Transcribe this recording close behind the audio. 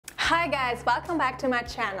Hi guys, welcome back to my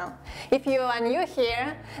channel. If you are new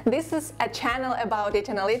here, this is a channel about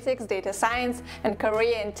data analytics, data science and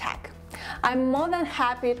career in tech. I'm more than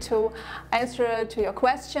happy to answer to your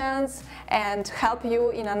questions and help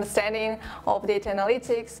you in understanding of data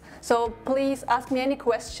analytics. So please ask me any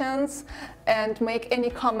questions and make any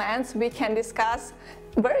comments. We can discuss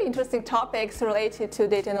very interesting topics related to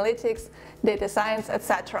data analytics, data science,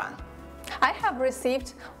 etc. I have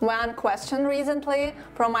received one question recently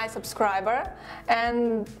from my subscriber,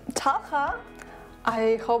 and Talha,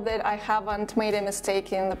 I hope that I haven't made a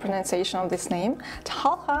mistake in the pronunciation of this name.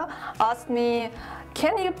 Talha asked me,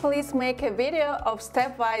 can you please make a video of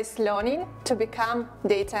stepwise learning to become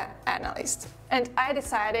data analyst? And I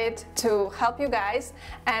decided to help you guys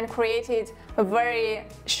and created a very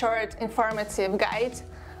short, informative guide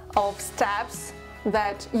of steps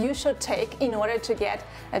that you should take in order to get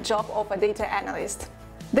a job of a data analyst.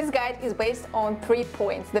 This guide is based on 3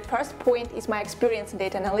 points. The first point is my experience in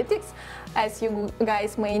data analytics. As you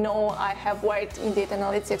guys may know, I have worked in data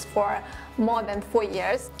analytics for more than 4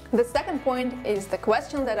 years. The second point is the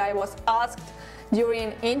question that I was asked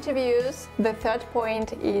during interviews. The third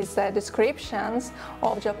point is the descriptions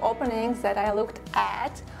of job openings that I looked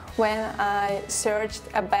at when I searched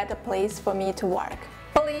a better place for me to work.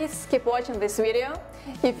 Please keep watching this video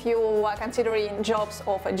if you are considering jobs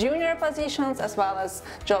of junior positions as well as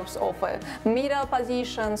jobs of middle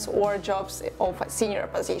positions or jobs of senior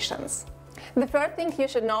positions. The first thing you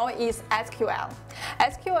should know is SQL.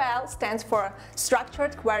 SQL stands for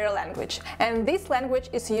Structured Query Language, and this language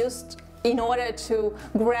is used in order to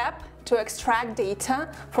extract data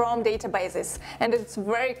from databases, and it's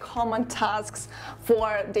very common tasks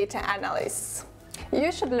for data analysts.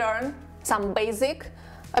 You should learn some basic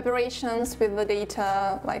operations with the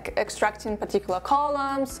data, like extracting particular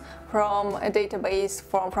columns from a database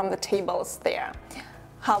from the tables there.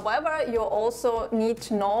 However, you also need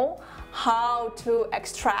to know how to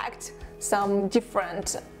extract some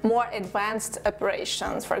different, more advanced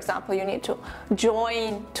operations. For example, you need to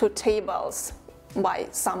join two tables by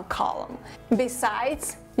some column.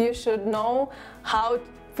 Besides, you should know how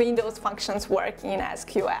Windows functions work in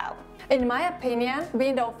SQL. In my opinion,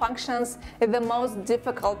 window functions is the most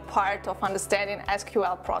difficult part of understanding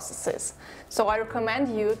SQL processes. So I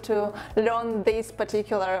recommend you to learn this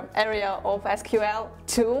particular area of SQL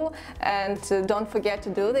too, and don't forget to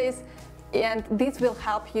do this. And this will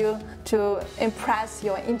help you to impress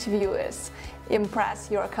your interviewers, impress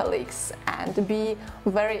your colleagues, and be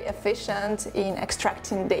very efficient in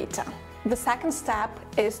extracting data. The second step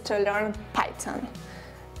is to learn Python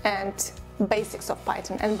and basics of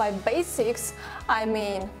Python. And by basics, I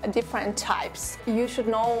mean different types. You should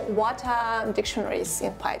know what are dictionaries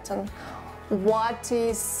in Python, what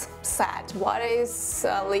is set, what is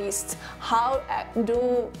list, how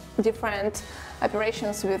do different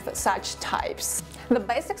operations with such types. The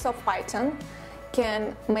basics of Python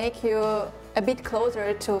can make you a bit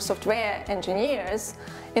closer to software engineers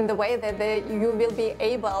in the way that you will be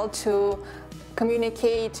able to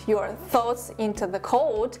communicate your thoughts into the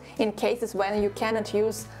code in cases when you cannot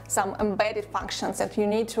use some embedded functions and you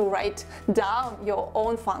need to write down your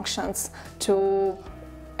own functions to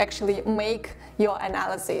actually make your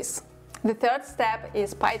analysis. The third step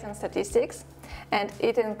is Python statistics, and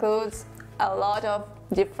it includes a lot of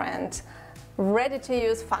different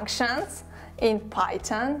ready-to-use functions in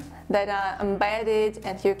Python that are embedded,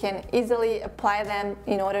 and you can easily apply them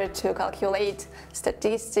in order to calculate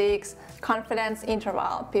statistics, confidence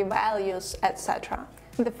interval, p-values, etc.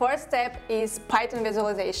 The fourth step is Python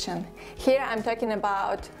visualization. Here I'm talking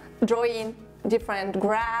about drawing different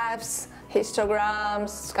graphs, histograms,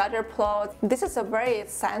 scatter plots. This is a very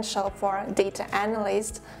essential for data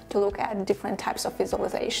analysts to look at different types of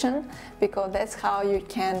visualization, because that's how you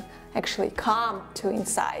can actually come to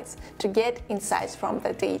insights, to get insights from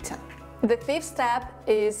the data. The fifth step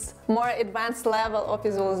is more advanced level of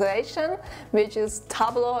visualization, which is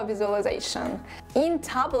Tableau Visualization. In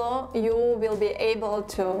Tableau, you will be able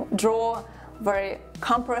to draw very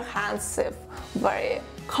comprehensive, very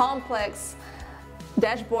complex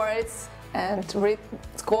dashboards and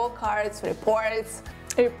scorecards, reports.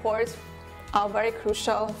 Reports are very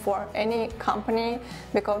crucial for any company,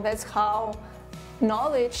 because that's how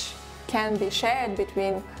knowledge can be shared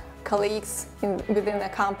between colleagues within the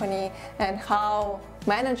company, and how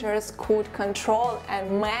managers could control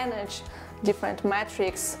and manage different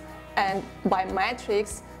metrics, and by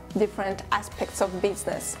metrics, different aspects of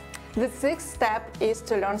business. The sixth step is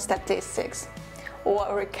to learn statistics, or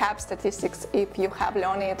recap statistics if you have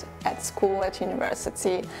learned it at school, at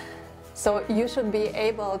university. So you should be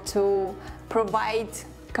able to provide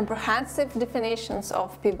comprehensive definitions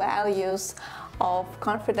of p-values, of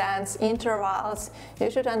confidence intervals. You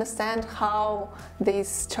should understand how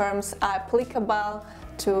these terms are applicable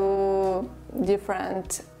to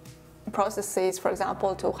different processes, for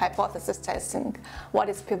example, to hypothesis testing. What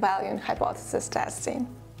is p-value in hypothesis testing?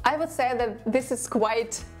 I would say that this is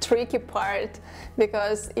quite tricky part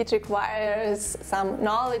because it requires some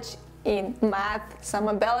knowledge in math, some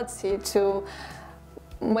ability to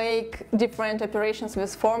make different operations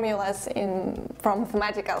with formulas from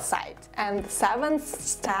mathematical side. And the seventh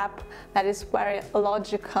step, that is very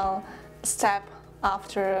logical step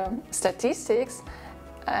after statistics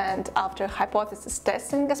and after hypothesis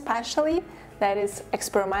testing especially, that is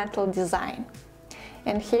experimental design.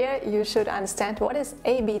 And here you should understand what is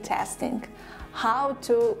A/B testing, how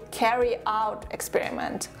to carry out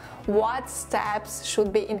experiment, what steps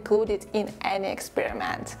should be included in any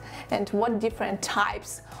experiment, and what different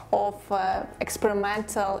types of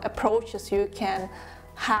experimental approaches you can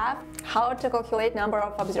have, how to calculate number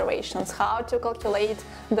of observations, how to calculate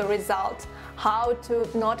the result, how to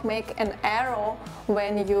not make an error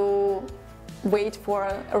when you wait for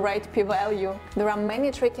a right p-value. There are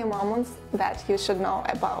many tricky moments that you should know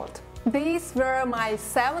about. These were my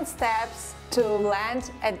 7 steps to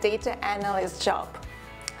land a data analyst job.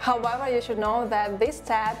 However, you should know that these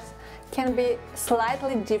steps can be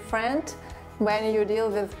slightly different when you deal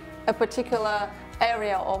with a particular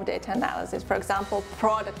area of data analysis, for example,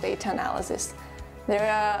 product data analysis.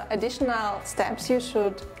 There are additional steps you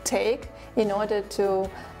should take in order to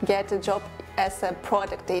get a job as a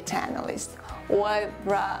product data analyst, or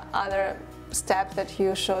there are other steps that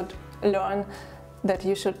you should learn, that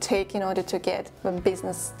you should take in order to get a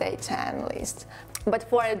business data analyst. But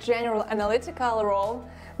for a general analytical role,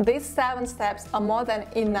 these 7 steps are more than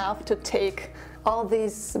enough to take. All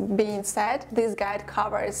this being said, this guide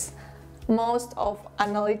covers most of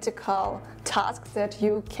analytical tasks that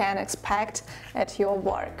you can expect at your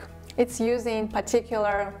work. It's using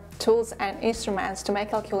particular tools and instruments to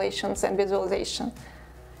make calculations and visualization.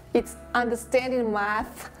 It's understanding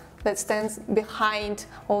math that stands behind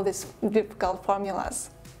all these difficult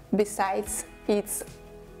formulas. Besides, it's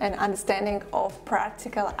an understanding of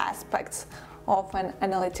practical aspects of an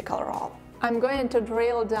analytical role. I'm going to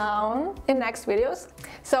drill down in next videos,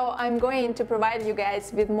 so I'm going to provide you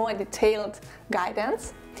guys with more detailed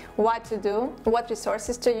guidance, what to do, what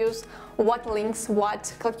resources to use, what links,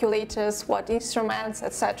 what calculators, what instruments,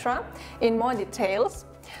 etc. in more details,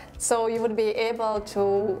 so you would be able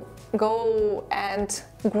to go and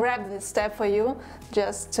grab this step for you,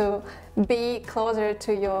 just to be closer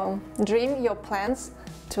to your dream, your plans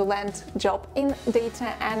to land job in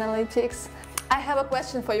data analytics. I have a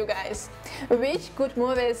question for you guys. Which good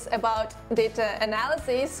movies about data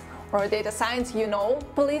analysis or data science you know?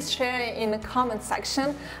 Please share in the comment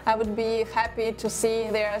section. I would be happy to see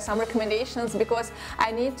there are some recommendations, because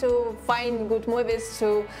I need to find good movies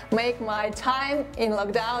to make my time in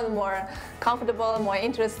lockdown more comfortable, more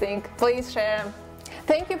interesting. Please share.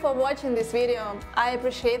 Thank you for watching this video. I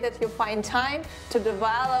appreciate that you find time to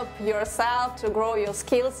develop yourself, to grow your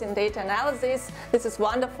skills in data analysis. This is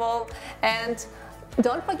wonderful. And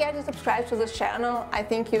don't forget to subscribe to this channel. I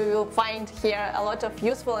think you will find here a lot of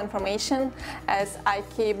useful information as I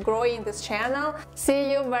keep growing this channel.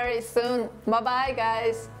 See you very soon. Bye bye,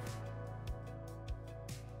 guys.